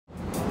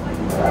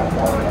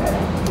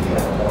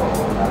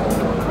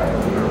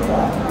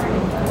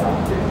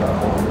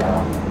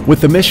With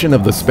the mission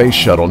of the Space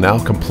Shuttle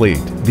now complete,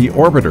 the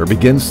orbiter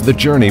begins the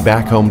journey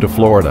back home to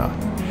Florida.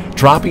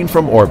 Dropping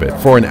from orbit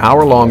for an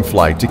hour-long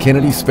flight to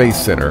Kennedy Space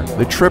Center,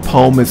 the trip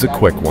home is a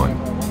quick one.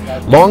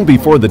 Long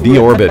before the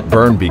deorbit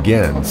burn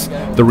begins,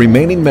 the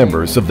remaining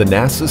members of the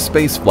NASA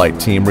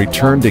spaceflight team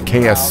return to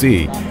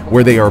KSC,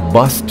 where they are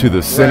bused to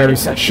the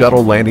center's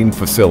shuttle landing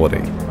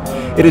facility.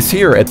 It is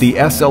here at the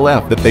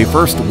SLF that they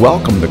first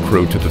welcomed the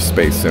crew to the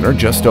Space Center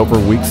just over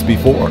weeks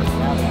before.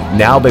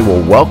 Now they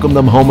will welcome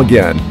them home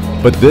again,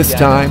 but this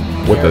time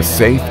with a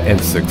safe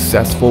and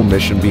successful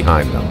mission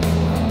behind them.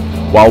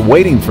 While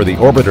waiting for the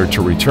orbiter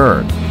to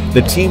return,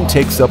 the team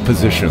takes up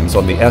positions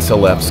on the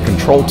SLF's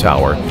control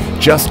tower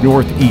just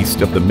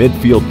northeast of the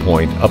midfield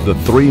point of the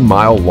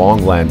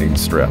 3-mile-long landing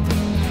strip.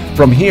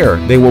 From here,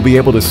 they will be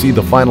able to see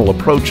the final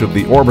approach of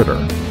the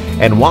orbiter,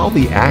 and while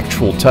the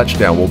actual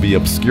touchdown will be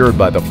obscured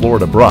by the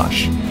Florida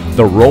brush,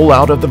 the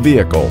rollout of the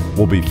vehicle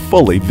will be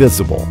fully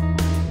visible.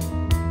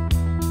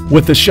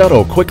 With the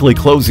shuttle quickly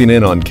closing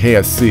in on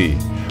KSC,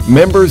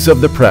 members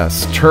of the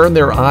press turn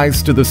their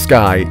eyes to the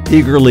sky,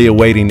 eagerly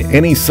awaiting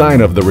any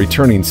sign of the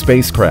returning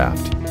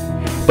spacecraft.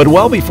 But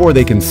well before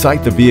they can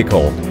sight the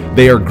vehicle,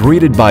 they are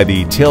greeted by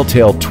the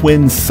telltale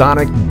twin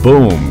sonic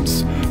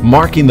booms,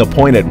 marking the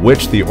point at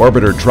which the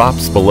orbiter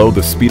drops below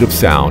the speed of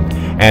sound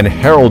and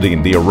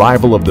heralding the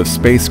arrival of the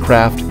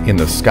spacecraft in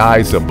the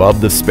skies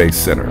above the Space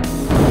Center.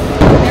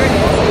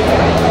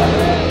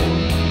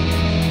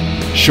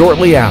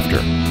 Shortly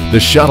after, the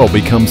shuttle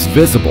becomes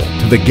visible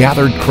to the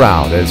gathered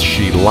crowd as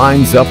she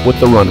lines up with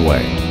the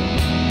runway.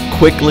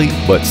 Quickly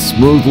but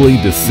smoothly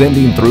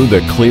descending through the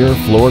clear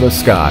Florida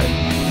sky,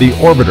 the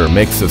orbiter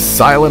makes a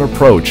silent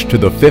approach to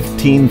the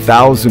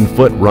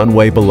 15,000-foot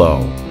runway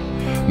below.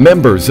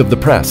 Members of the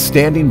press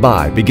standing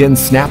by begin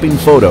snapping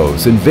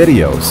photos and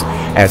videos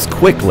as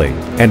quickly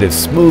and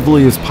as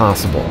smoothly as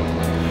possible.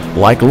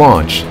 Like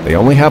launch, they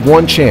only have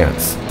one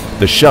chance.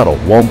 The shuttle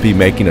won't be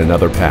making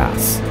another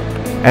pass.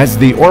 As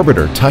the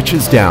orbiter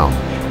touches down,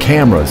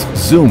 cameras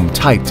zoom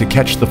tight to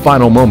catch the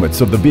final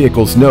moments of the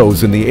vehicle's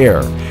nose in the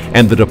air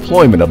and the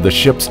deployment of the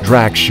ship's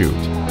drag chute.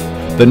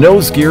 The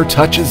nose gear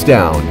touches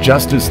down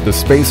just as the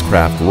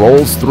spacecraft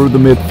rolls through the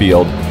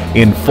midfield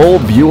in full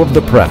view of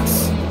the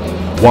press.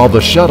 While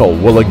the shuttle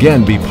will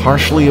again be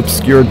partially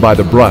obscured by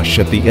the brush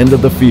at the end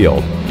of the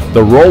field,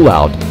 the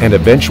rollout and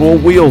eventual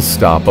wheel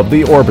stop of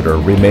the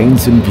orbiter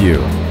remains in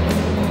view.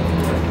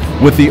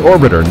 With the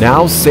orbiter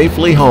now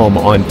safely home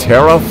on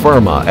terra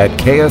firma at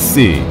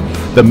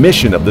KSC, the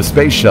mission of the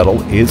Space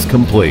Shuttle is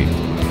complete.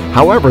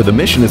 However, the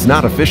mission is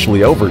not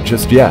officially over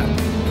just yet.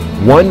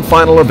 One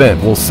final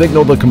event will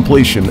signal the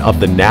completion of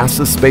the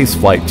NASA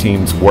spaceflight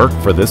team's work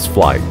for this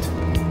flight.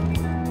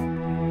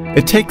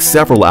 It takes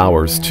several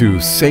hours to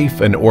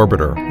safe an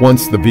orbiter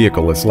once the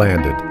vehicle is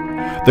landed.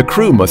 The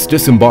crew must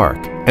disembark,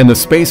 and the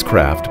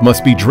spacecraft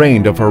must be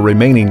drained of her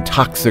remaining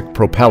toxic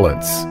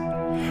propellants.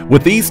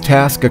 With these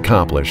tasks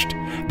accomplished,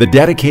 the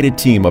dedicated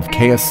team of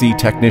KSC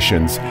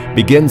technicians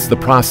begins the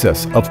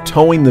process of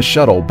towing the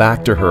shuttle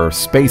back to her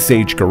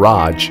space-age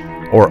garage,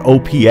 or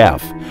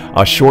OPF,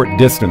 a short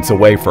distance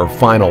away for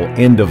final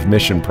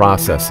end-of-mission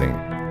processing.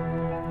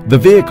 The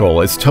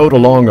vehicle is towed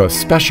along a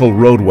special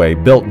roadway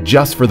built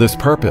just for this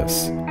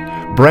purpose.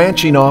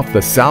 Branching off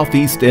the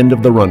southeast end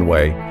of the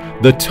runway,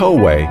 the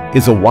towway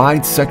is a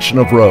wide section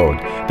of road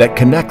that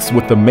connects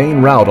with the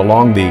main route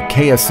along the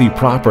KSC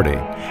property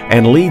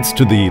and leads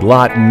to the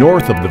lot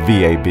north of the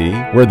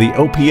VAB where the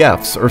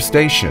OPFs are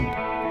stationed.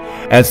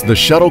 As the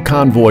shuttle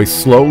convoy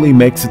slowly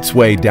makes its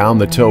way down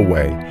the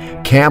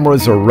towway,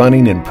 cameras are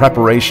running in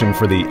preparation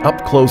for the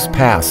up-close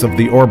pass of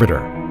the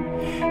orbiter.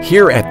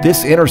 Here at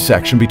this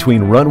intersection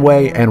between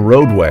runway and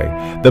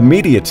roadway, the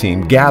media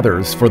team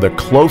gathers for the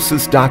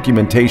closest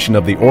documentation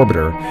of the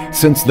orbiter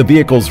since the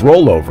vehicle's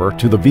rollover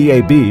to the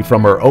VAB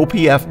from her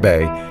OPF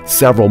bay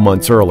several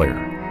months earlier.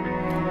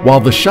 While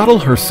the shuttle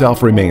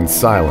herself remains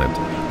silent,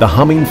 the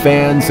humming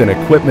fans and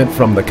equipment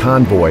from the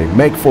convoy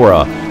make for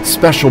a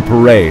special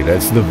parade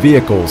as the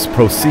vehicles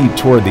proceed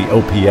toward the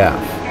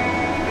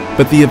OPF.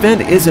 But the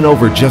event isn't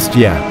over just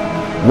yet.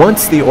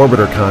 Once the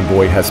orbiter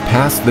convoy has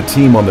passed the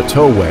team on the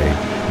towway,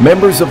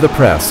 members of the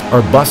press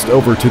are bussed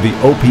over to the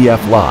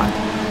OPF lot,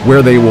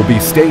 where they will be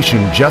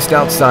stationed just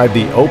outside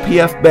the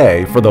OPF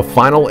bay for the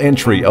final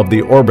entry of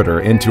the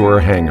orbiter into her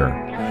hangar.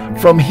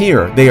 From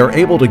here, they are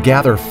able to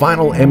gather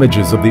final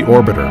images of the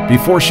orbiter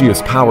before she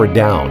is powered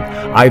down,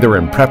 either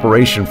in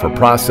preparation for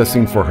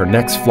processing for her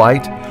next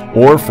flight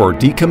or for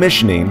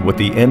decommissioning with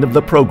the end of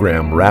the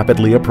program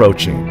rapidly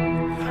approaching.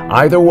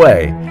 Either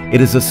way, it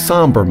is a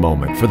somber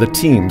moment for the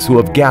teams who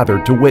have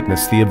gathered to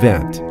witness the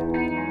event.